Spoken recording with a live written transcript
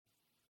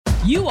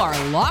You are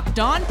Locked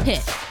On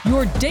Pitt,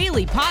 your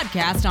daily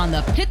podcast on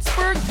the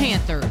Pittsburgh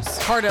Panthers,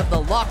 part of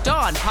the Locked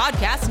On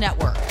Podcast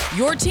Network,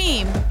 your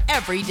team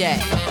every day.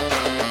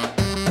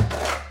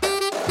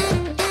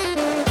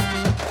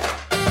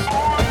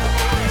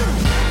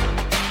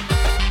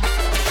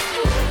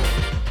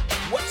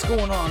 What's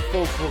going on,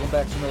 folks? Welcome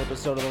back to another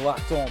episode of the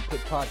Locked On Pitt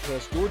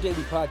Podcast, your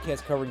daily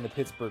podcast covering the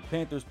Pittsburgh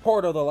Panthers,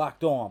 part of the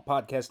Locked On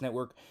Podcast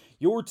Network,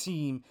 your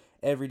team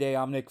every day.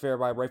 I'm Nick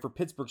Farabaugh, write for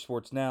Pittsburgh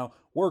Sports Now,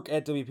 work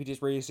at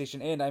WPTS radio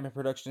station, and I'm a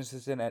production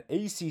assistant at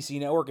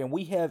ACC Network, and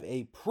we have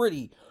a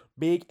pretty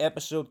big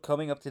episode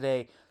coming up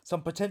today.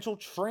 Some potential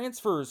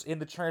transfers in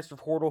the transfer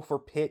portal for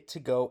Pitt to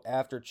go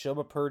after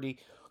Chubba Purdy,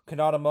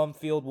 Konata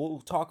Mumpfield. We'll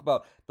talk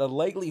about the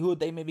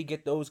likelihood they maybe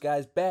get those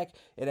guys back,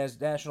 and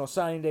as National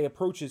Signing Day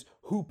approaches,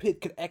 who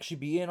Pitt could actually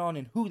be in on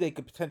and who they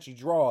could potentially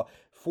draw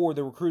for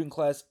the recruiting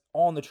class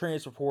on the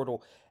transfer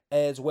portal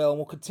as well. And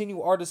we'll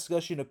continue our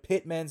discussion of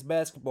Pitt men's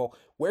basketball.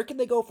 Where can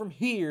they go from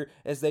here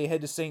as they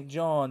head to St.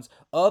 John's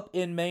up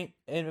in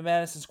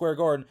Madison Square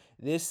Garden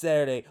this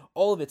Saturday?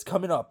 All of it's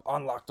coming up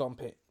on Locked On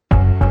Pitt.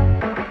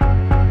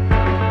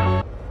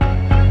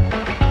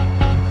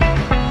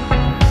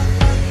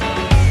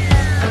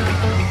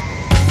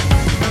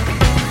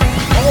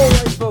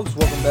 Alright, folks,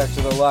 welcome back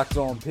to the Locked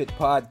On Pitt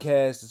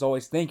Podcast. As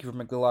always, thank you for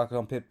making the Locked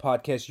On Pitt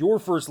Podcast your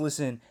first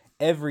listen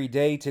every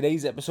day.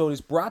 Today's episode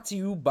is brought to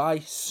you by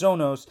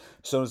Sonos.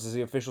 Sonos is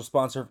the official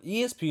sponsor of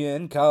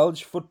ESPN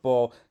College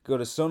Football. Go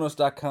to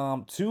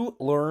Sonos.com to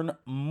learn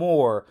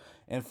more.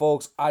 And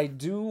folks, I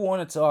do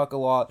want to talk a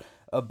lot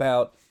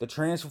about the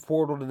transfer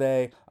portal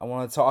today. I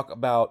want to talk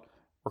about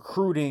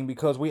recruiting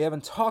because we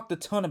haven't talked a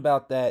ton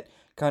about that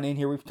kind of in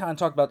here. We've kind of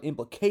talked about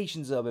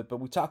implications of it,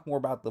 but we talk more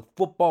about the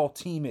football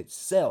team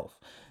itself.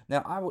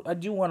 Now, I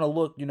do want to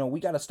look, we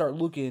got to start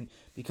looking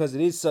because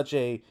it is such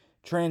a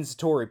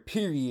transitory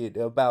period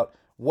about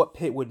what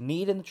Pitt would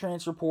need in the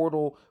transfer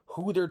portal,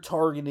 who they're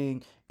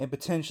targeting, and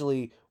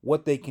potentially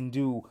what they can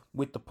do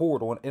with the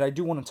portal. And I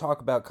do want to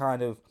talk about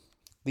kind of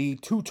the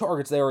two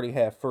targets they already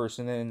have first,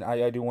 and then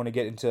I do want to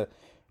get into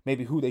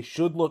maybe who they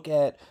should look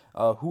at,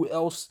 who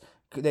else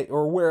could they,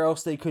 or where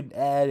else they could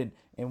add,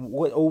 and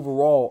what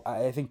overall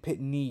I think Pitt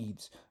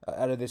needs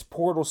out of this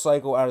portal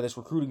cycle, out of this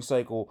recruiting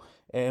cycle,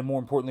 and more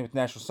importantly with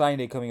National Signing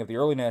Day coming up, the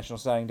early National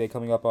Signing Day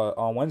coming up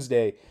on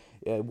Wednesday,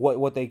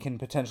 what they can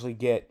potentially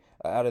get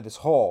out of this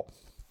haul.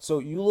 So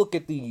you look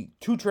at the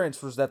two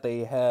transfers that they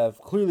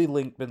have clearly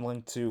been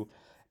linked to,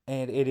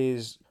 and it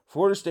is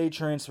Florida State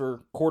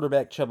transfer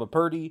quarterback Chubba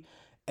Purdy,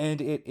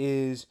 and it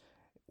is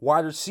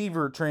wide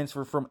receiver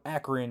transfer from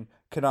Akron,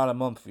 Konata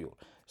Mumpfield.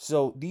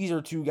 So these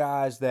are two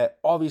guys that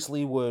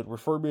obviously would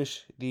refurbish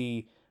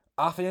the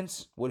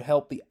offense, would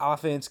help the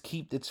offense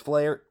keep its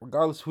flair,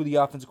 regardless of who the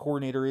offensive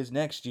coordinator is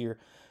next year.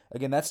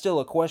 Again, that's still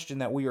a question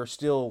that we are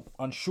still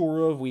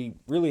unsure of. We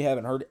really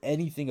haven't heard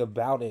anything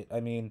about it.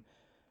 I mean,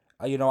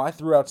 I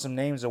threw out some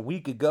names a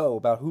week ago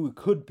about who it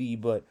could be,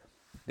 but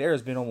there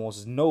has been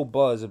almost no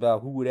buzz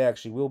about who it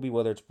actually will be,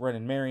 whether it's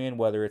Brennan Marion,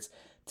 whether it's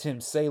Tim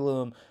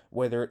Salem,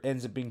 whether it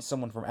ends up being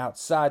someone from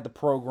outside the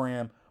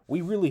program.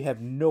 We really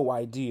have no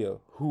idea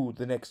who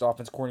the next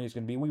offense coordinator is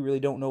going to be. We really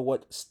don't know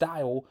what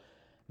style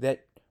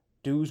that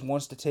Deuce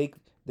wants to take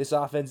this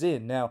offense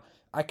in. Now,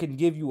 I can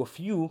give you a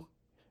few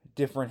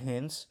different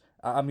hints.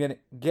 I'm going to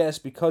guess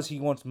because he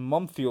wants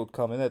Mumpfield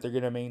coming that they're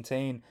going to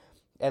maintain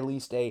at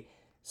least a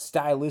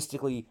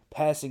stylistically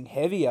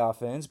passing-heavy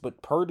offense,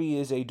 but Purdy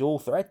is a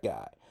dual-threat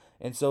guy.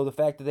 And so the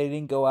fact that they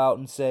didn't go out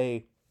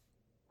and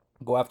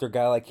go after a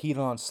guy like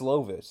Kedon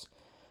Slovis,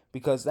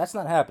 because that's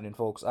not happening,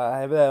 folks. I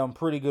have that on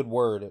pretty good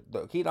word.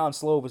 Kedon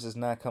Slovis is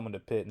not coming to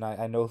Pitt, and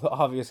I know the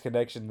obvious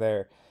connection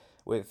there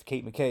with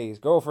Kate McKay's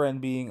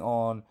girlfriend being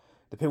on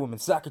the Pitt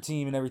women's soccer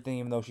team and everything,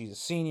 even though she's a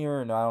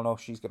senior, and I don't know if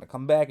she's going to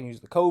come back and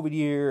use the COVID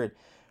year and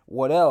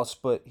what else,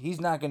 but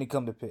he's not going to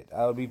come to Pitt.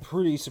 I would be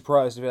pretty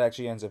surprised if it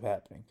actually ends up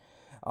happening.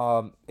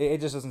 It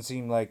just doesn't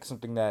seem like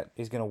something that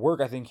is going to work.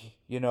 I think,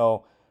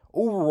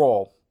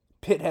 overall,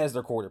 Pitt has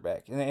their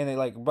quarterback, and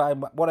they by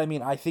what I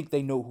mean, I think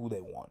they know who they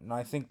want, and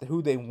I think that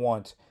who they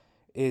want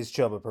is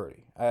Chubba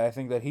Purdy. I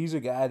think that he's a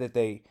guy that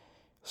they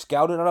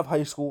scouted out of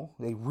high school.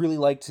 They really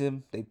liked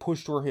him. They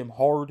pushed for him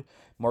hard.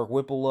 Mark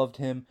Whipple loved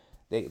him.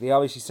 They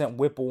obviously sent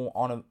Whipple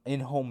on an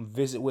in-home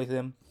visit with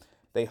him.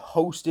 They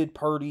hosted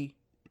Purdy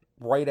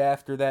right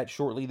after that,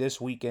 shortly this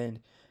weekend.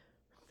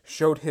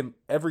 Showed him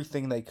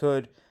everything they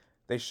could.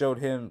 They showed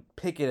him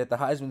Pickett at the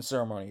Heisman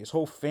ceremony. His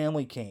whole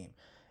family came.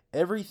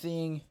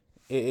 Everything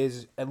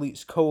is at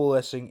least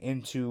coalescing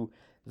into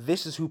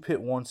this is who Pitt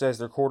wants as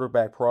their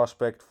quarterback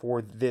prospect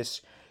for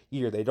this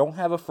year. They don't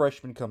have a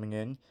freshman coming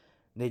in.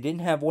 They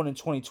didn't have one in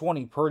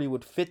 2020. Purdy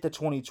would fit the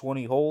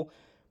 2020 hole.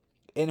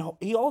 And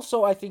he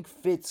also, I think,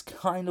 fits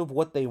kind of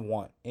what they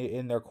want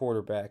in their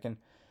quarterback. And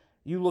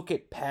you look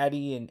at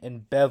Patty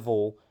and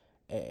Bevel,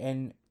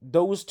 and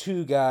those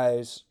two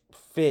guys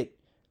fit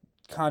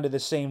kind of the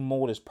same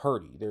mold as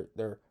Purdy.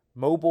 They're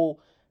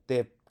mobile. They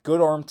have good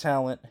arm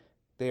talent.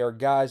 They are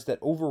guys that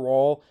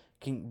overall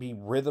can be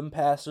rhythm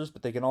passers,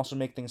 but they can also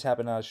make things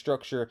happen out of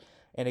structure.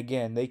 And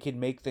again, they can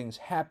make things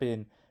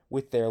happen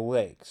with their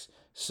legs.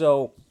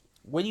 So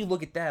when you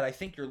look at that, I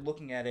think you're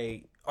looking at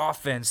a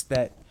offense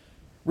that,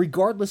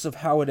 regardless of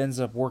how it ends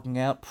up working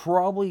out,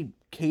 probably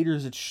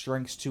caters its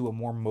strengths to a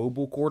more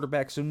mobile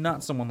quarterback. So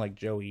not someone like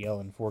Joey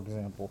Yellen, for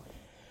example,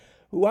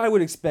 who I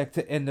would expect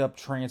to end up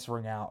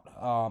transferring out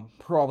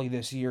probably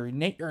this year.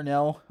 Nate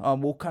Yarnell,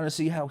 we'll kind of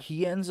see how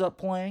he ends up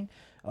playing.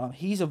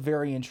 He's a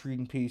very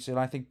intriguing piece, and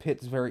I think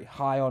Pitt's very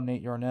high on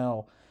Nate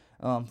Yarnell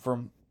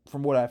from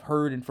what I've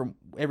heard and from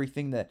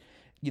everything that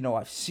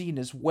I've seen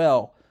as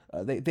well.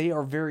 They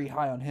are very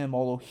high on him,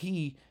 although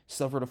he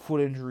suffered a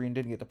foot injury and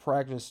didn't get to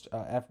practice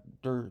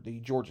after the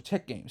Georgia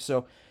Tech game.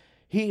 So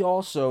he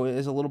also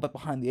is a little bit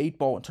behind the eight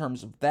ball in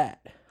terms of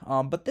that.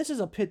 But this is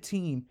a Pitt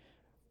team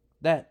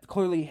that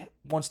clearly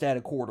wants to add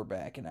a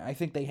quarterback, and I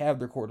think they have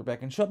their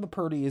quarterback. And Chubba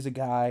Purdy is a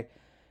guy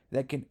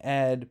that can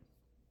add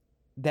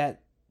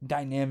that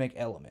dynamic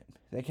element,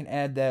 that can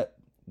add that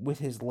with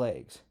his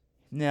legs.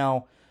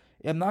 Now,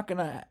 I'm not going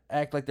to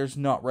act like there's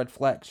not red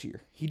flags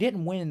here. He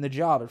didn't win the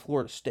job at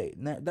Florida State.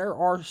 And there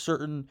are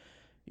certain,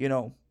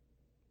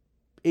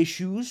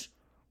 issues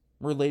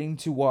relating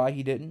to why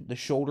he didn't. The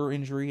shoulder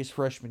injury his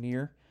freshman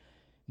year.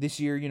 This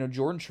year,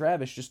 Jordan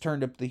Travis just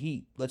turned up the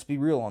heat. Let's be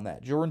real on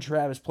that. Jordan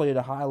Travis played at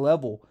a high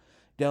level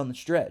down the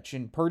stretch,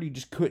 and Purdy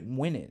just couldn't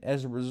win it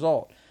as a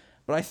result.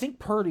 But I think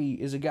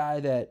Purdy is a guy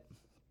that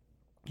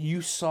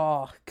you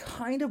saw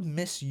kind of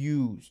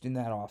misused in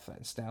that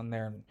offense down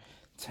there in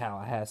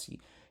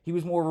Tallahassee. He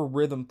was more of a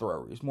rhythm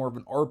thrower. He was more of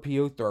an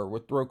RPO thrower,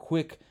 would throw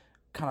quick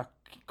kind of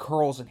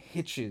curls and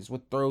hitches,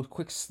 would throw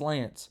quick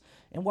slants.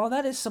 And while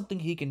that is something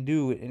he can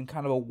do in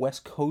kind of a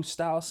West Coast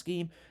style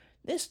scheme,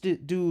 this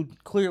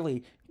dude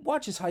clearly,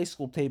 watch his high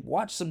school tape,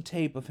 watch some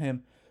tape of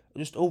him.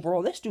 Just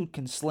overall, this dude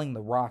can sling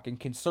the rock and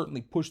can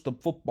certainly push the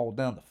football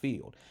down the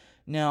field.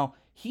 Now,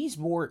 he's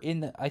more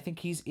I think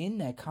he's in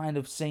that kind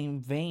of same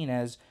vein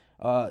as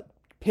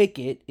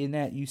Pickett, in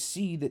that you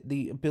see that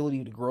the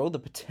ability to grow, the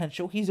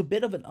potential. He's a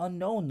bit of an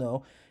unknown,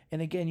 though.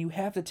 And again, you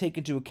have to take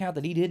into account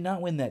that he did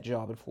not win that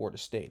job at Florida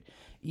State.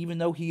 Even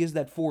though he is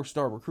that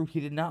 4-star recruit, he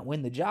did not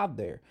win the job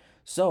there.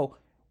 So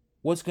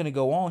what's going to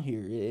go on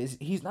here is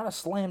he's not a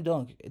slam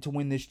dunk to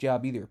win this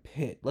job either,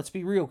 Pitt. Let's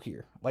be real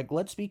here.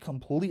 Let's be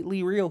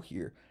completely real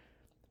here.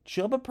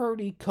 Chubba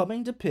Purdy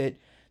coming to Pitt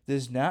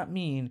does not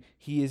mean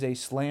he is a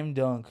slam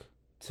dunk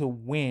to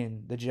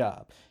win the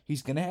job.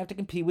 He's going to have to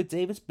compete with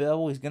Davis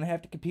Bell. He's going to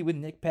have to compete with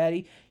Nick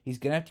Patty. He's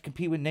going to have to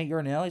compete with Nate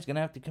Yarnell. He's going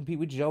to have to compete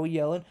with Joey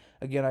Yellen.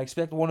 Again, I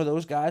expect one of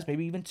those guys,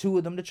 maybe even two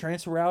of them, to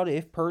transfer out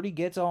if Purdy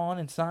gets on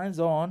and signs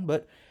on.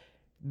 But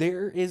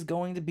there is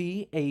going to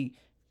be a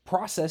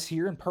process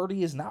here, and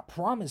Purdy is not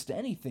promised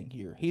anything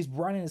here. He's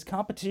brought in as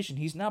competition.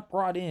 He's not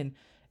brought in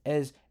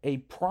as a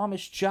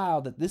promised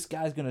child that this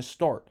guy's going to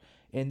start.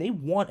 And they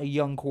want a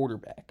young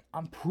quarterback.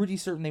 I'm pretty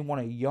certain they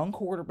want a young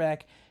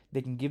quarterback.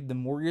 They can give them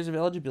more years of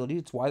eligibility.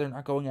 It's why they're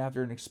not going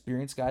after an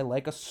experienced guy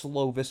like a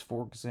Slovis,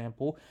 for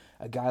example,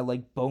 a guy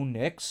like Bo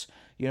Nix,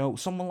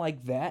 someone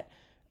like that.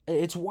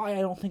 It's why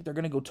I don't think they're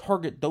going to go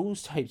target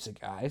those types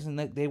of guys, and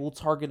that they will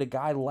target a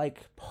guy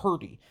like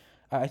Purdy.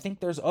 I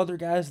think there's other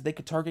guys they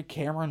could target.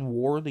 Cameron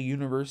Ward, the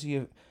University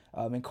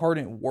of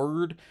Incarnate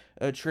Word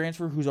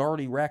transfer, who's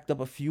already racked up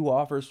a few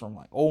offers from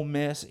Ole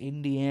Miss,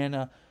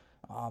 Indiana,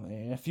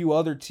 and a few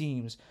other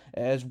teams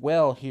as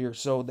well here.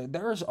 So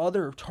there's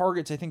other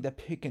targets I think that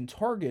Pitt can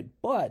target,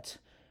 but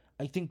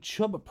I think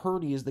Chubba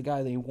Purdy is the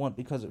guy they want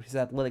because of his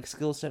athletic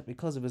skill set,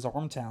 because of his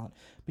arm talent,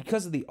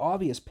 because of the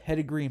obvious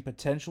pedigree and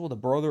potential. The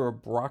brother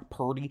of Brock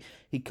Purdy,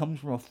 he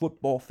comes from a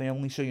football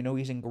family, so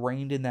he's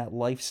ingrained in that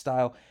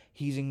lifestyle.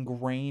 He's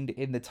ingrained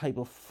in the type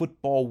of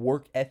football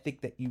work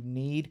ethic that you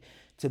need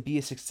to be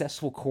a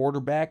successful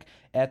quarterback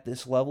at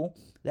this level.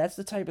 That's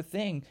the type of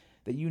thing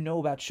that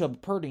about Chubba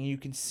Purdy, and you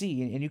can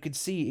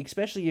see,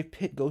 especially if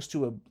Pitt goes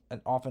to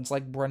an offense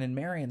like Brennan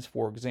Marion's,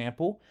 for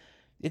example.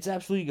 It's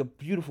absolutely a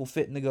beautiful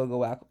fit in the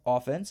go-go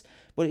offense,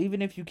 but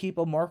even if you keep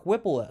a Mark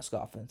Whipple-esque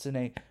offense and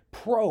a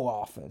pro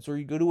offense, or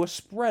you go to a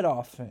spread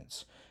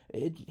offense,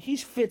 he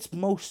fits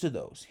most of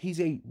those.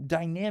 He's a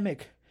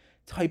dynamic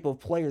type of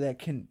player that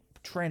can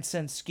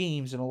transcend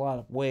schemes in a lot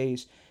of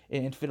ways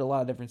and fit a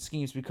lot of different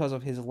schemes because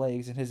of his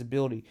legs and his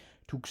ability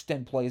to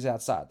extend plays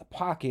outside the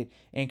pocket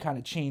and kind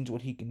of change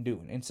what he can do.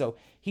 And so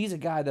he's a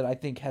guy that I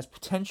think has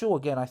potential.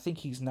 Again, I think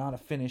he's not a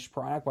finished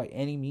product by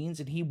any means,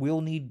 and he will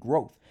need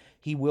growth.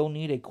 He will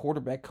need a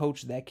quarterback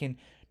coach that can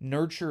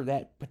nurture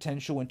that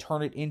potential and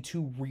turn it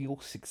into real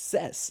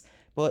success.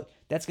 But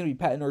that's going to be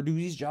Pat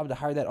Narduzzi's job, to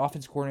hire that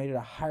offense coordinator, to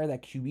hire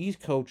that QB's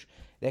coach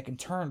that can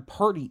turn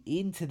Purdy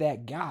into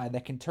that guy,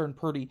 that can turn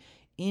Purdy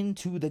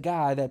into the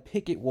guy that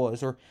Pickett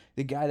was, or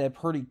the guy that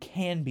Purdy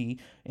can be,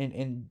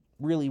 and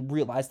really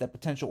realize that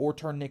potential, or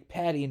turn Nick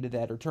Patty into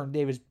that, or turn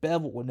Davis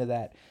Bevel into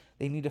that.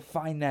 They need to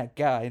find that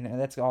guy, and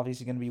that's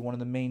obviously going to be one of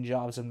the main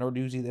jobs of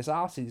Narduzzi this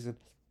offseason,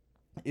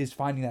 is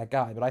finding that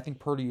guy. But I think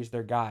Purdy is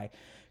their guy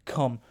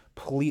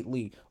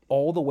completely,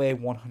 all the way,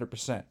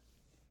 100%.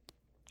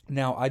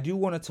 Now, I do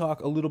want to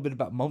talk a little bit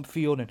about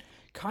Mumpfield and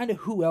kind of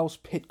who else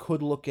Pitt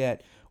could look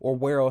at or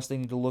where else they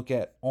need to look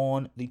at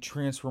on the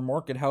transfer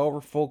market. However,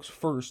 folks,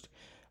 first,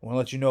 I want to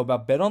let you know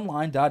about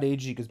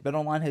betonline.ag because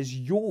BetOnline has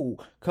you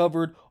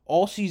covered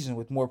all season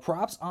with more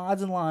props,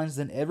 odds, and lines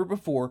than ever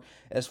before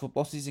as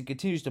football season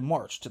continues to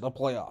march to the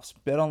playoffs.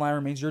 BetOnline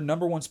remains your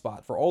number one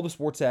spot for all the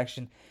sports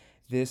action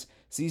this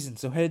season.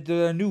 So head to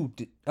their new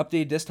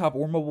updated desktop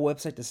or mobile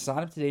website to sign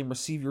up today and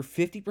receive your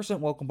 50%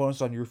 welcome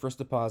bonus on your first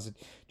deposit.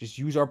 Just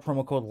use our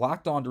promo code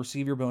LOCKEDON to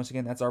receive your bonus.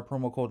 Again, that's our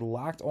promo code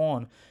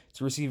LOCKEDON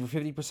to receive your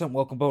 50%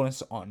 welcome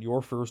bonus on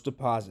your first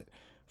deposit.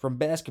 From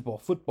basketball,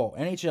 football,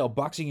 NHL,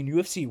 boxing, and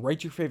UFC, right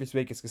to your favorite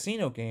Vegas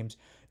casino games,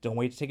 don't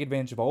wait to take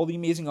advantage of all the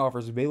amazing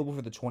offers available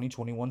for the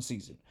 2021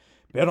 season.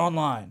 Bet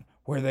online,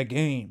 where the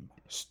game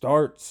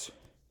starts.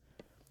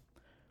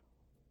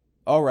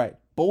 All right,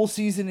 bowl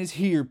season is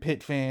here,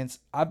 Pitt fans.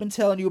 I've been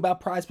telling you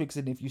about PrizePicks,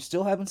 and if you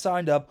still haven't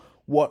signed up,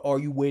 what are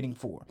you waiting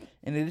for?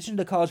 In addition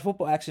to college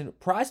football action,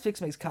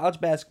 PrizePicks makes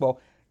college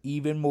basketball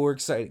even more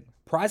exciting.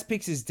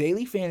 PrizePicks is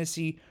daily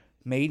fantasy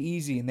made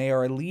easy, and they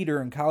are a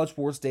leader in college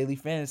sports daily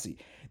fantasy.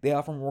 They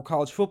offer more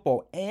college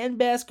football and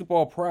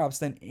basketball props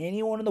than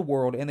anyone in the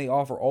world, and they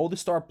offer all the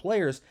star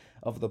players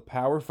of the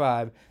Power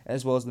 5,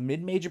 as well as the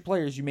mid-major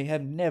players you may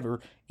have never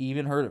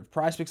even heard of.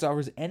 PrizePicks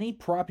offers any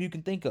prop you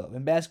can think of.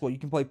 In basketball, you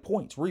can play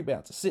points,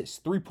 rebounds, assists,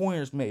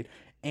 three-pointers made,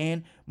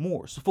 and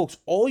more. So, folks,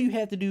 all you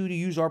have to do to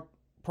use our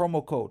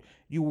promo code,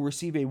 you will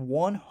receive a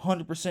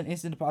 100%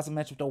 instant deposit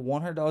match up to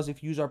 $100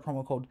 if you use our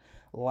promo code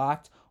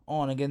LOCKED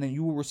on. Again, then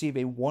you will receive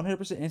a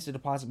 100% instant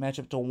deposit match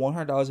up to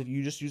 $100 if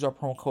you just use our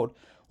promo code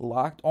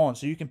LOCKED on.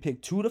 So you can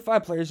pick 2 to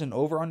 5 players and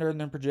over under in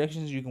their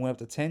projections. You can win up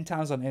to 10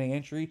 times on any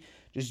entry,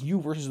 just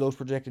you versus those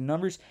projected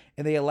numbers,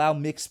 and they allow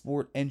mixed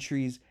sport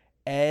entries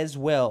as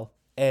well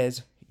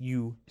as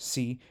you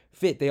see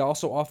fit. They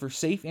also offer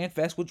safe and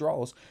fast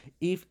withdrawals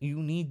if you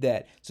need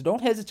that. So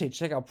don't hesitate.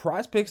 Check out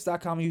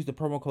prizepicks.com and use the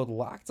promo code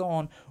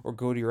LOCKEDON, or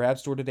go to your app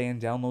store today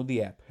and download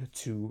the app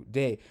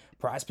today.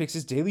 PrizePicks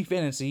is daily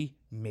fantasy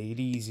made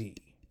easy.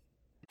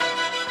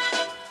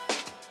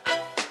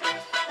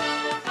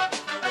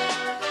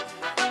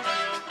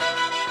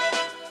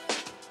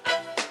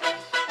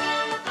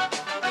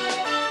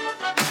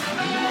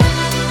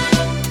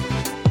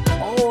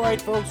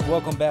 Alright, folks,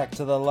 welcome back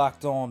to the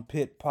Locked On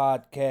Pitt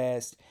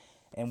podcast,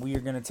 and we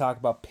are going to talk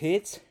about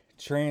Pitt's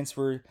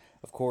transfer,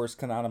 of course,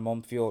 Kanata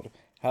Mumpfield.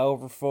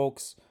 However,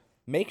 folks,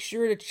 make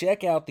sure to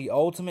check out the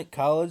Ultimate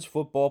College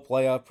Football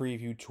Playoff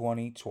Preview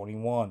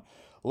 2021.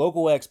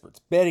 Local experts,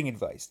 betting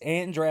advice,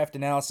 and draft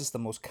analysis. The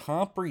most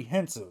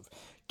comprehensive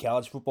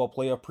college football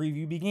playoff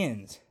preview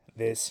begins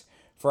this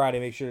Friday.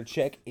 Make sure to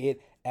check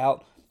it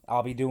out.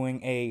 I'll be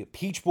doing a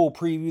Peach Bowl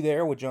preview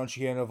there with John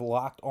Sheehan of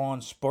Locked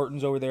On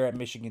Spartans over there at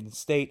Michigan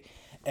State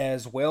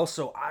as well.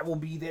 So I will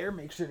be there.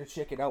 Make sure to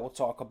check it out. We'll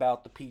talk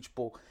about the Peach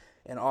Bowl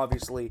and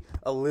obviously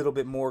a little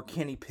bit more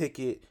Kenny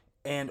Pickett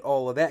and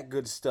all of that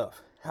good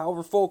stuff.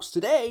 However, folks,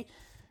 today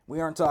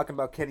we aren't talking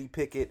about Kenny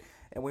Pickett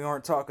and we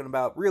aren't talking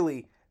about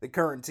really the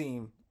current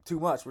team too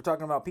much. We're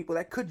talking about people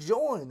that could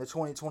join the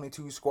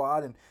 2022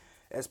 squad, and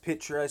as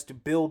Pitt tries to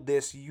build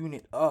this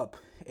unit up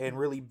and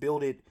really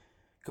build it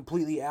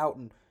completely out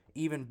and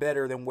even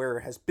better than where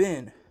it has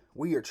been,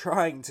 we are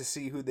trying to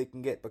see who they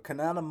can get. But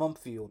Kanata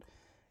Mumpfield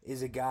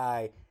is a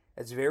guy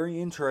that's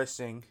very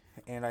interesting,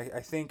 and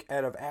I think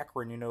out of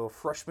Akron, a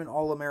freshman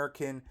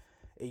All-American,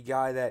 a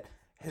guy that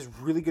has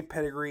really good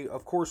pedigree.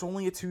 Of course,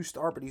 only a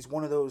 2-star, but he's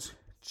one of those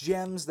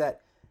gems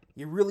that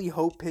you really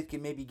hope Pitt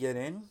can maybe get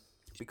in,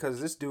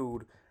 because this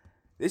dude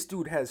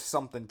has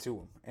something to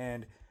him.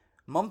 And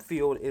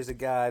Mumpfield is a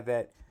guy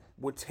that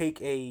would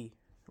take a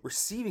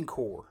receiving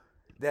core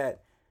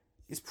that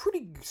is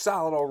pretty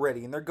solid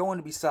already, and they're going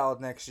to be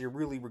solid next year,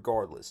 really,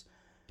 regardless.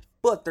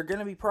 But they're going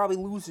to be probably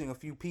losing a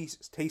few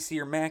pieces.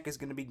 Taysir Mack is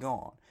going to be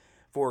gone,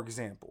 for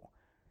example.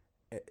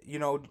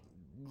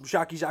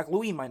 Jacques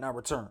Louis might not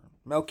return.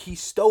 Melkeith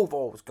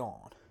Stovall is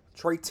gone.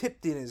 Trey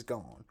Tipton is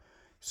gone.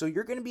 So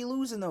you're going to be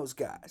losing those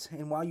guys.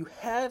 And while you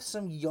have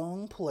some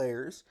young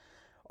players,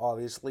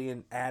 obviously,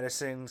 and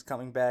Addison's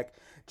coming back,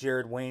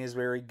 Jared Wayne is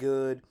very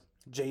good.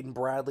 Jaden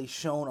Bradley's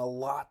shown a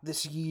lot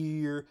this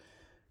year.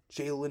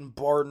 Jalen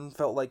Barton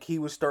felt like he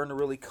was starting to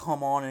really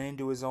come on and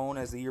into his own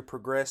as the year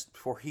progressed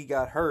before he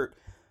got hurt.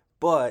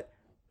 But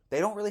they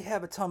don't really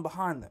have a ton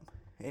behind them.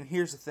 And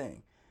here's the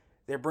thing.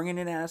 They're bringing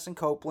in Addison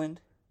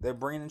Copeland. They're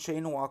bringing in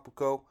Shane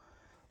Nwakpoko.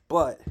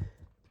 But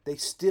they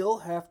still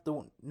have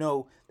to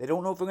know. They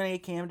don't know if they're going to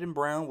get Camden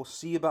Brown. We'll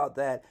see about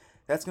that.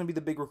 That's going to be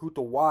the big recruit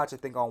to watch, I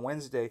think, on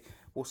Wednesday.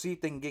 We'll see if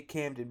they can get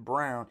Camden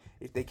Brown.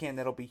 If they can,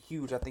 that'll be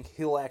huge. I think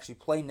he'll actually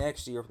play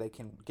next year if they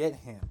can get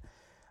him.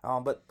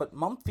 But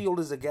Mumpfield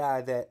is a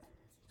guy that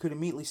could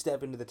immediately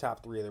step into the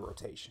top 3 of the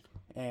rotation.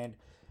 And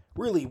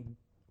really,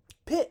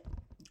 Pitt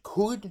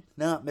could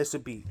not miss a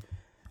beat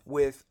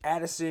with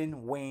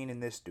Addison, Wayne,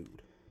 and this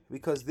dude.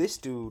 Because this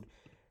dude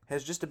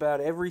has just about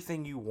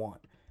everything you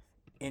want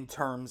in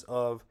terms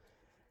of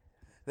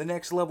the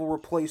next level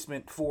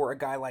replacement for a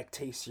guy like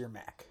Taysir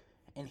Mack.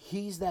 And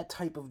he's that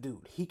type of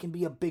dude. He can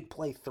be a big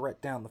play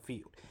threat down the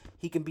field.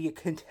 He can be a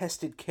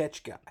contested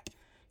catch guy.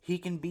 He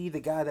can be the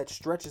guy that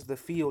stretches the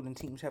field and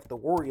teams have to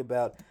worry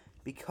about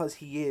because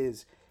he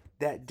is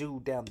that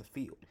dude down the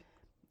field.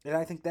 And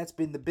I think that's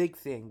been the big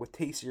thing with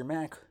Taysir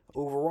Mack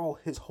overall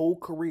his whole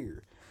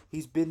career.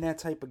 He's been that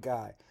type of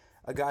guy.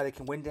 A guy that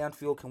can win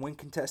downfield, can win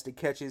contested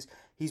catches.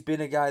 He's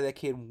been a guy that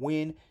can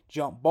win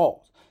jump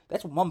balls.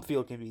 That's what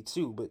Mumfield can be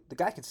too, but the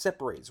guy can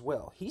separate as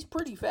well. He's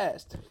pretty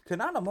fast.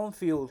 Kanata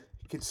Mumfield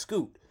can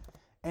scoot.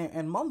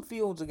 And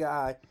Mumfield's a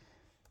guy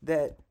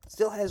that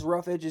still has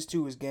rough edges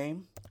to his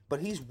game,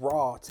 but he's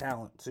raw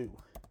talent too.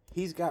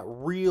 He's got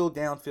real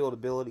downfield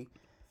ability.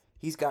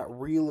 He's got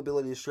real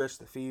ability to stretch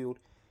the field.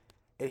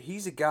 And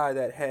he's a guy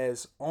that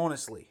has,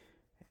 honestly,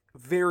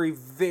 very,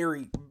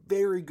 very,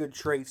 very good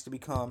traits to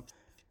become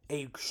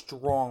a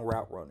strong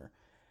route runner.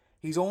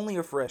 He's only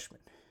a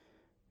freshman,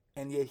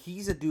 and yet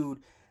he's a dude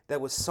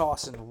that was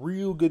saucing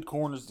real good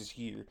corners this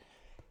year.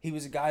 He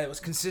was a guy that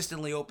was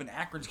consistently open.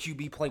 Akron's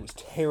QB play was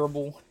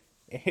terrible.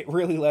 It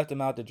really left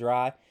him out to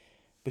dry,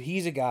 but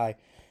he's a guy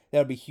that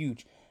would be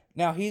huge.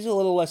 Now, he's a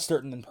little less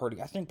certain than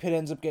Purdy. I think Pitt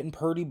ends up getting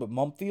Purdy, but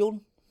Mumfield,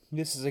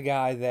 this is a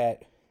guy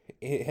that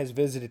has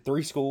visited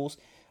 3 schools,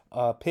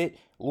 Pitt,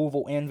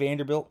 Louisville, and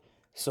Vanderbilt,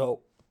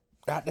 so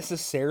not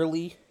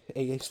necessarily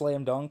a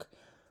slam dunk.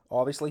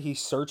 Obviously, he's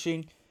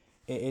searching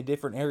in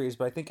different areas,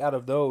 but I think out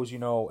of those,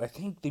 I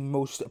think the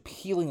most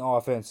appealing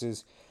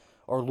offenses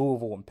are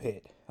Louisville and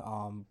Pitt,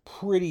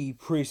 pretty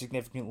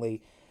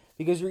significantly,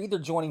 because you're either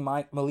joining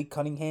Malik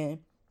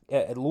Cunningham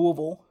at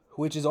Louisville,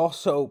 which is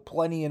also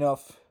plenty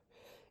enough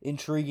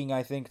intriguing,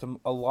 I think,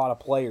 to a lot of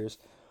players,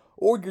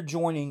 or you're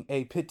joining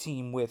a Pitt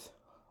team with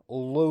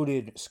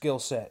loaded skill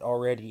set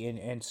already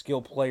and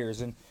skilled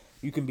players, and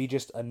you can be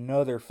just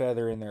another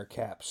feather in their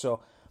cap.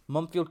 So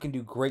Mumfield can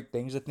do great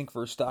things, I think,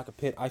 for a stock of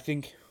Pitt. I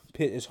think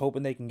Pitt is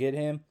hoping they can get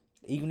him.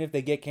 Even if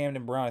they get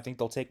Camden Brown, I think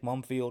they'll take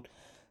Mumfield.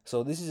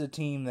 So this is a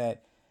team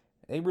that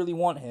they really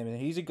want him, and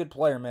he's a good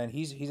player, man.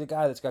 He's a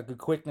guy that's got good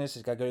quickness,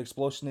 he's got good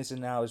explosiveness,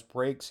 and now his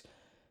breaks.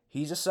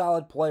 He's a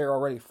solid player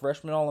already.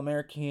 Freshman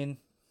All-American,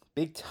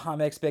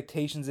 big-time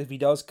expectations if he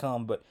does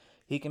come, but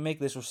he can make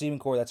this receiving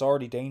core that's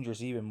already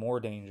dangerous even more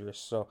dangerous.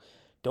 So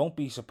don't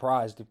be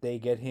surprised if they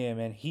get him,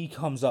 and he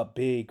comes up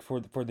big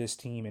for this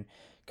team and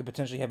could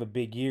potentially have a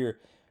big year.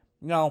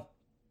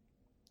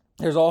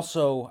 There's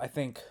also, I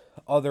think,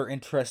 other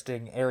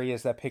interesting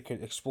areas that Pitt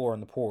could explore in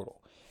the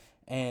portal.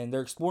 And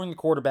they're exploring the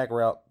quarterback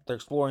route. They're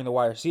exploring the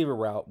wide receiver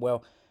route.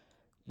 Well,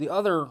 the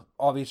other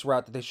obvious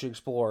route that they should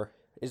explore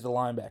is the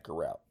linebacker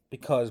route.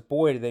 Because,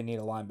 boy, do they need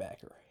a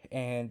linebacker.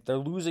 And they're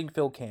losing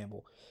Phil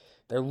Campbell.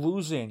 They're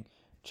losing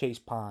Chase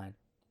Pine.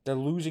 They're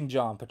losing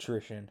John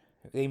Patrician.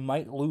 They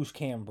might lose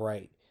Cam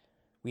Bright.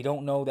 We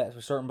don't know that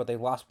for certain, but they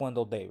lost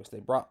Wendell Davis.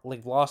 They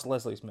lost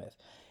Leslie Smith.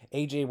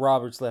 A.J.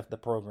 Roberts left the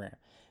program.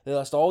 They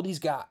lost all these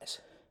guys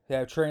that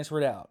have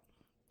transferred out.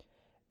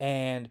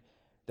 And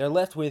they're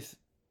left with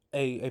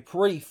a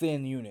pretty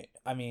thin unit.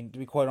 I mean, to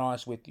be quite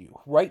honest with you.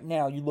 Right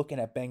now, you're looking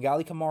at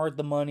Bengali Kamara at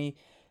the money,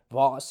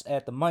 Voss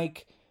at the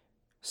mic,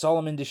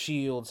 Solomon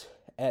DeShields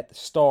at the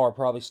star,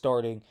 probably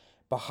starting.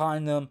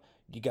 Behind them,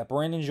 you got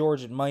Brandon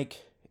George at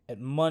Mike. At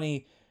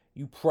money,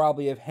 you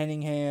probably have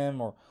Henningham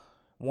or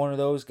one of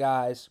those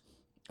guys.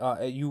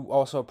 You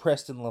also have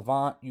Preston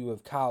Levant, you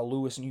have Kyle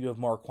Lewis, and you have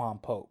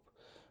Marquand Pope.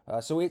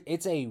 So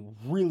it's a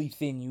really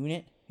thin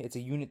unit. It's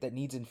a unit that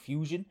needs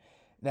infusion.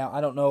 Now,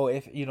 I don't know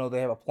if, they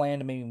have a plan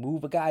to maybe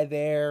move a guy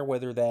there,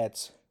 whether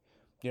that's,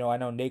 I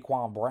know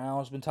Naquan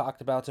Brown's been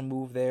talked about to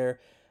move there.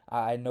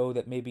 I know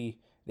that maybe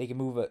they can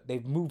move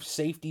they've moved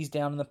safeties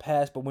down in the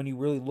past, but when you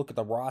really look at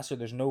the roster,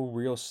 there's no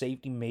real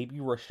safety. Maybe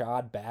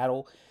Rashad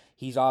Battle.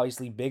 He's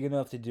obviously big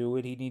enough to do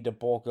it. He'd need to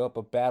bulk up,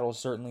 but Battle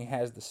certainly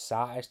has the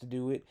size to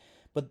do it.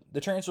 But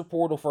the transfer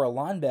portal for a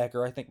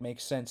linebacker, I think,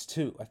 makes sense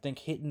too. I think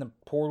hitting the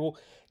portal,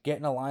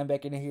 getting a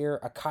linebacker in here,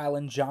 a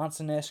Kylan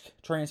Johnson-esque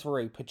transfer,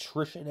 a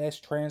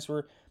Patrician-esque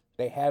transfer,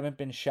 they haven't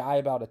been shy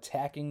about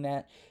attacking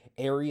that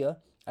area.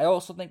 I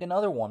also think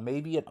another one,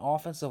 maybe an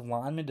offensive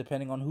lineman,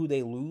 depending on who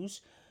they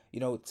lose.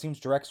 It seems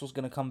Drexel's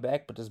going to come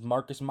back, but does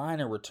Marcus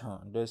Minor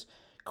return? Does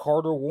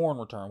Carter Warren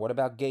return? What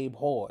about Gabe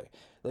Hoy?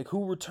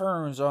 Who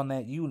returns on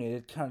that unit?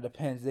 It kind of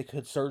depends. They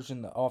could search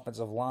in the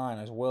offensive line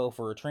as well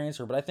for a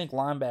transfer, but I think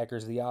linebacker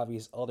is the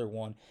obvious other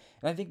one.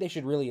 And I think they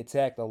should really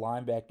attack the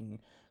linebacking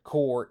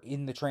core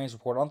in the transfer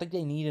portal. I don't think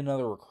they need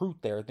another recruit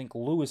there. I think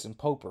Lewis and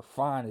Pope are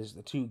fine as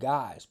the 2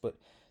 guys, but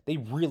they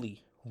really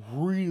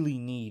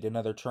need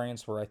another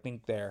transfer, I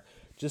think, there,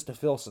 just to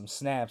fill some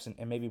snaps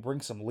and maybe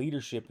bring some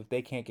leadership if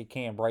they can't get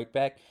Cam Bright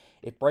back.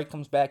 If Bright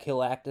comes back,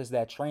 he'll act as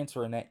that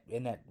transfer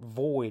in that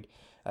void,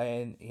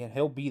 and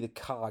he'll be the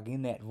cog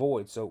in that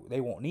void, so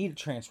they won't need a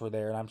transfer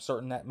there, and I'm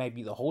certain that may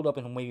be the holdup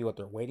and maybe what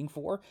they're waiting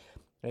for.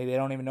 Maybe they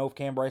don't even know if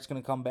Cam Bright's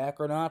going to come back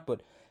or not,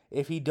 but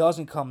if he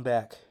doesn't come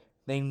back,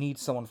 they need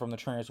someone from the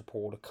transfer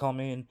portal to come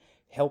in,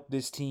 help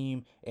this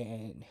team,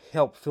 and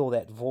help fill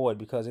that void,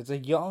 because it's a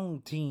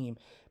young team,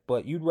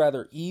 But you'd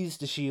rather ease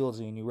DeShields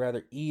and you'd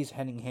rather ease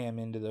Henningham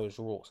into those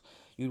rules.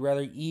 You'd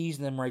rather ease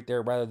them right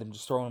there rather than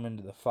just throwing them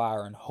into the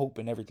fire and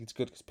hoping everything's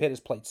good. Because Pitt has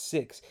played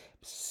 6,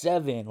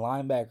 7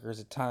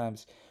 linebackers at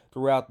times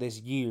throughout this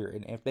year.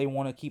 And if they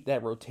want to keep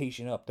that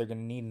rotation up, they're going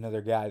to need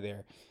another guy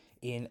there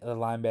in the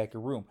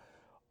linebacker room.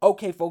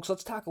 Okay, folks,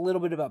 let's talk a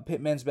little bit about Pitt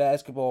men's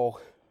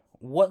basketball.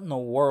 What in the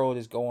world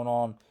is going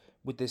on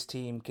with this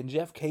team? Can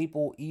Jeff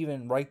Capel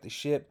even right the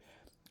ship?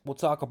 We'll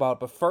talk about it.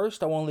 But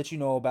first, I want to let you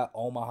know about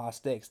Omaha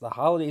Steaks. The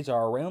holidays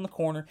are around the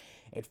corner,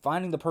 and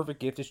finding the perfect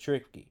gift is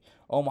tricky.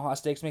 Omaha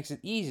Steaks makes it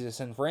easy to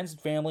send friends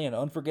and family an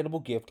unforgettable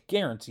gift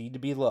guaranteed to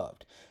be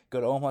loved. Go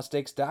to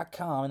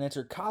omahasteaks.com and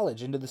enter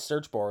college into the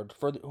search bar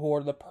for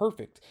the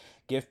perfect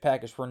gift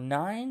package. For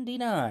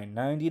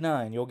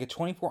 $99.99, you'll get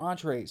 24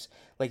 entrees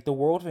like the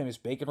world-famous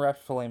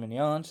bacon-wrapped filet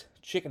mignons,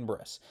 chicken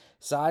breasts,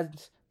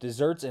 sides,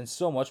 desserts, and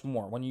so much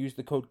more. When you use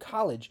the code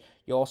COLLEGE,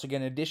 you'll also get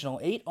an additional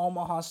 8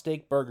 Omaha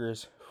Steak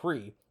burgers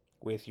free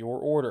with your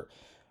order.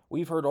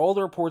 We've heard all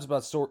the reports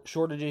about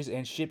shortages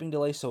and shipping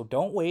delays, so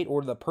don't wait.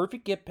 Order the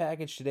perfect gift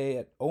package today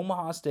at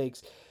Omaha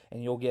Steaks,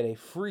 and you'll get a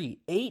free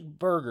 8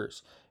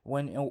 burgers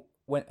when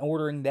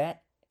ordering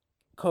that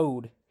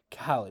code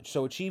COLLEGE.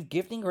 So achieve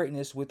gifting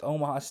greatness with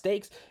Omaha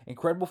Steaks.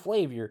 Incredible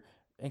flavor,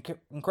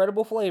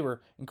 incredible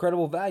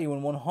value,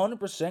 and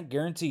 100%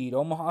 guaranteed.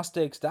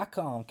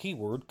 omahasteaks.com,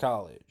 keyword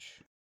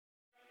college.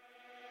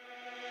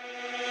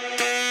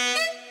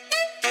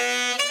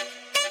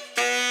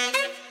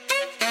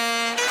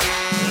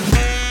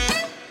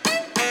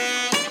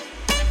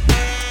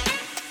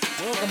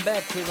 Welcome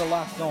back to the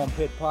Locked On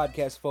Pitt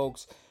podcast,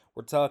 folks.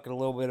 We're talking a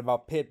little bit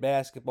about Pitt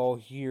basketball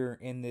here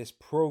in this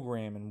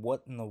program and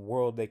what in the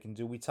world they can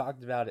do. We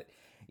talked about it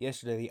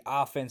yesterday, the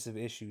offensive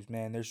issues,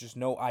 man. There's just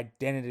no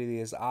identity to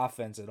this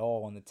offense at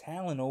all. And the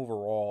talent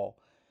overall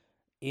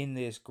in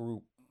this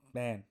group,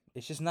 man,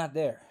 it's just not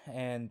there.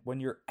 And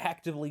when you're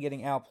actively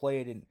getting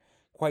outplayed, and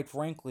quite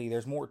frankly,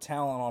 there's more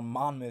talent on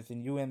Monmouth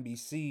and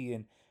UMBC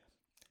and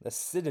the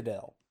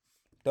Citadel,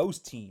 those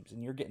teams,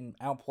 and you're getting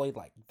outplayed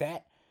like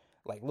that,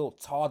 like little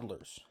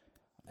toddlers,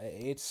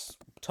 it's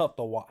tough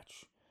to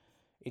watch.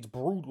 It's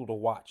brutal to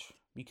watch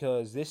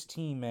because this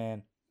team,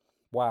 man,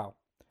 wow.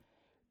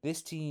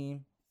 This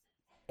team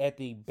at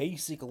the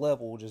basic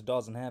level just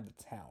doesn't have the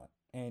talent.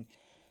 And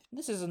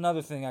this is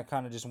another thing I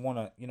kind of just want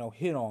to,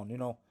 hit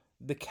on,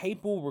 the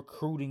Capel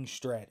recruiting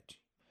strategy.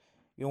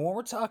 When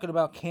we're talking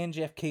about can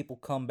Jeff Capel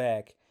come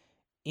back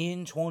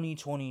in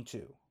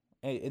 2022,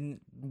 and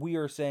we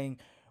are saying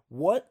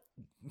what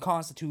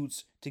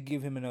constitutes to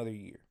give him another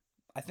year.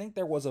 I think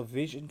there was a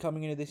vision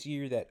coming into this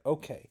year that,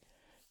 okay,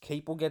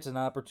 Capel gets an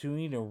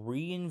opportunity to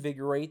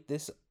reinvigorate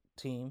this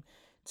team,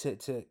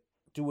 to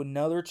do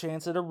another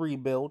chance at a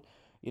rebuild.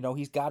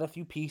 He's got a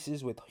few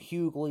pieces with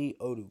Hughley,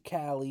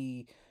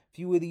 Odukali, a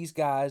few of these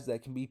guys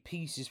that can be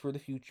pieces for the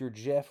future.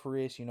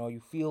 Jeffress, you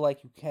feel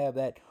like you have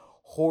that.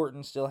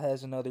 Horton still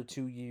has another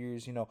 2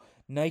 years.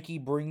 Nike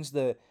brings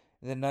the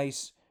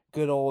nice,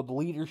 good old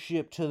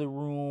leadership to the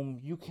room.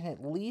 You can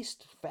at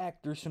least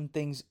factor some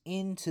things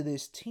into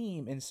this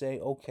team and say,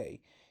 okay,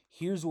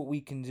 here's what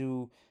we can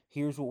do.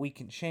 Here's what we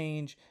can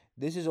change.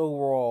 This is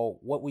overall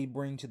what we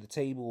bring to the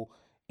table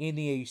in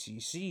the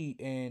ACC,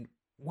 and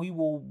we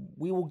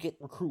will get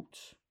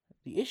recruits.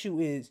 The issue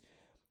is,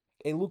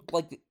 it looked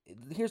like,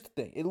 here's the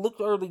thing. It looked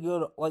early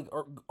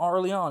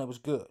on, it was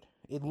good.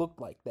 It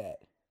looked like that.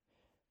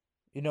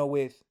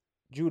 With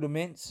Judah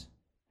Mintz,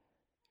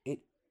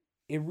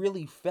 it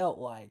really felt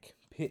like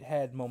Pitt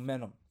had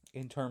momentum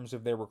in terms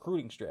of their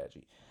recruiting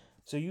strategy.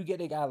 So you get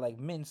a guy like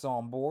Mintz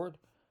on board.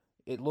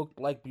 It looked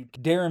like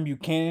Darren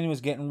Buchanan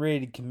was getting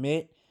ready to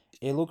commit.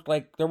 It looked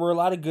like there were a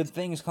lot of good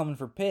things coming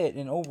for Pitt.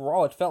 And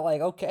overall, it felt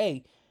like,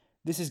 okay,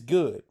 this is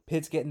good.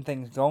 Pitt's getting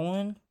things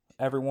going.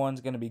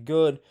 Everyone's going to be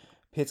good.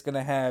 Pitt's going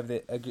to have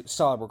a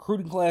solid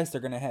recruiting class.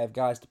 They're going to have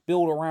guys to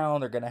build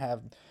around. They're going to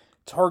have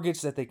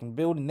targets that they can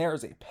build. And there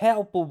is a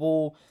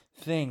palpable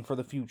thing for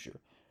the future.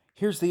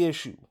 Here's the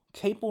issue.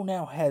 Capel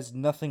now has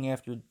nothing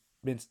after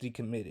Mintz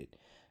decommitted.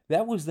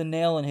 That was the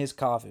nail in his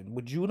coffin.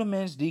 With Judah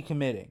Mintz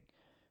decommitting,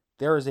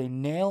 there is a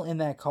nail in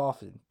that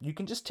coffin. You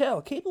can just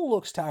tell. Capel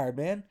looks tired,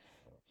 man.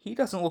 He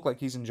doesn't look like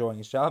he's enjoying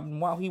his job.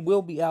 And while he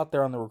will be out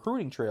there on the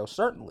recruiting trail,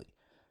 certainly,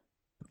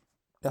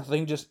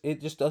 it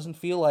just doesn't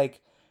feel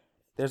like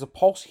there's a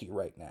pulse here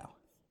right now.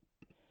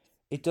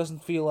 It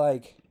doesn't feel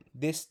like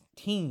this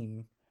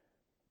team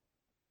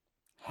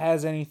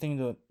has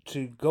anything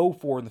to go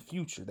for in the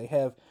future. They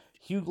have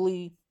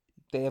Hughley,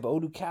 they have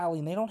Odukali,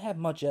 and they don't have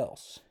much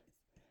else.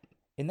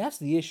 And that's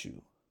the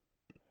issue.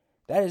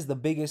 That is the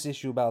biggest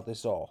issue about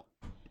this all.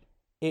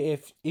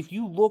 If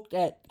you looked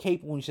at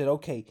Capel and you said,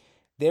 okay,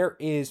 there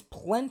is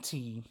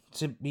plenty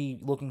to be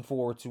looking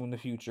forward to in the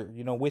future,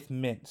 with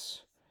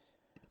Mintz,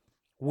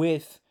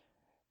 with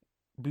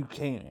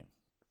Buchanan,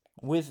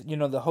 with,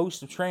 the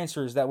host of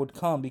transfers that would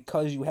come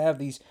because you have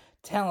these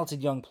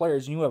talented young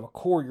players, and you have a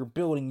core you're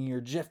building, and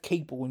you're Jeff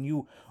Capel, and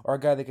you are a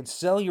guy that can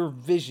sell your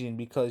vision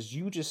because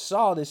you just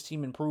saw this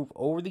team improve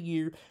over the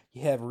year.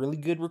 You have really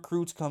good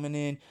recruits coming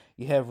in.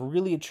 You have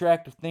really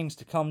attractive things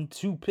to come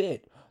to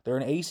Pitt. They're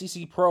an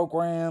ACC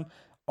program.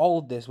 All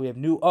of this. We have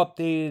new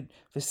updated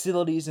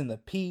facilities in the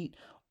Pete.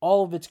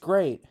 All of it's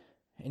great.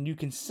 And you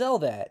can sell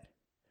that.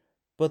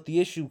 But the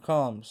issue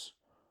comes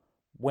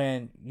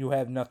when you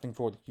have nothing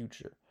for the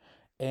future.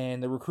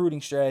 And the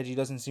recruiting strategy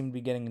doesn't seem to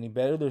be getting any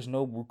better. There's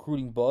no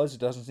recruiting buzz. It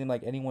doesn't seem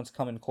like anyone's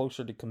coming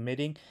closer to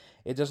committing.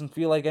 It doesn't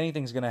feel like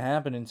anything's going to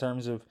happen in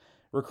terms of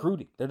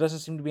recruiting. There doesn't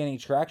seem to be any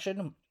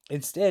traction.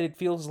 Instead, it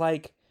feels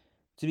like,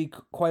 to be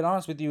quite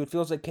honest with you, it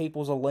feels like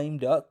Capel's a lame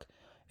duck.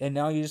 And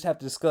now you just have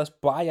to discuss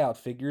buyout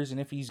figures and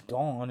if he's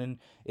gone and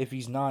if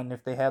he's not and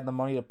if they have the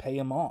money to pay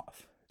him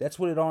off. That's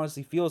what it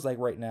honestly feels like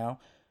right now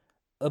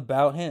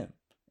about him.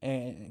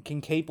 And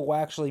can Capel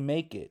actually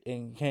make it?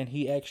 And can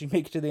he actually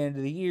make it to the end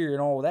of the year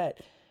and all of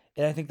that?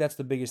 And I think that's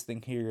the biggest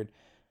thing here.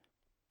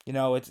 You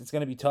know, it's going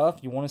to be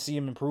tough. You want to see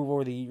him improve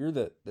over the year.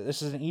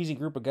 This is an easy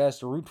group of guys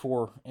to root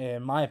for,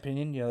 in my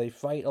opinion. You know, they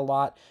fight a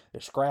lot.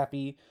 They're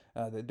scrappy.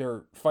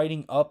 They're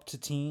fighting up to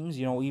teams,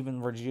 you know,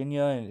 even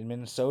Virginia and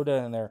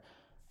Minnesota, and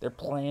they're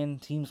playing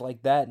teams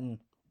like that, and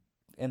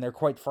they're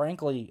quite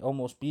frankly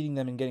almost beating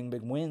them and getting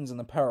big wins in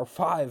the Power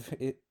 5,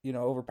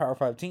 over Power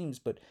 5 teams,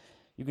 but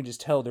you can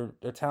just tell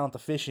they're talent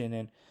deficient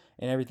and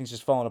everything's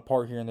just falling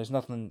apart here and there's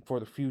nothing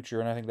for the future,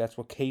 and I think that's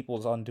what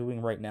Capel's on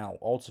doing right now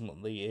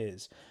ultimately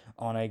is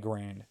on a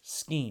grand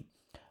scheme.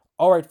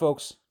 All right,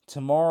 folks,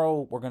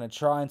 tomorrow we're going to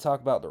try and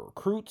talk about the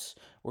recruits.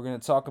 We're going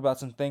to talk about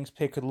some things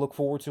Pitt could look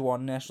forward to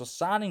on National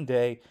Signing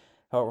Day.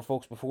 However,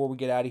 folks, before we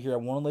get out of here, I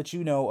want to let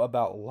you know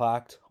about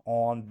Locked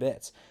On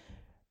Bets.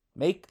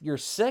 Make your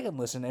second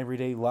listen every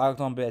day Locked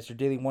On Bets, your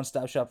daily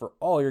one-stop shop for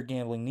all your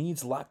gambling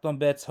needs. Locked On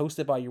Bets,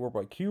 hosted by your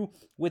boy Q,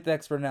 with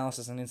expert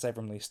analysis and insight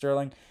from Lee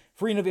Sterling.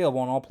 Free and available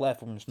on all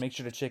platforms. Make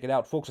sure to check it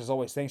out. Folks, as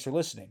always, thanks for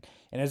listening.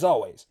 And as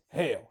always,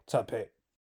 hail to Pitt.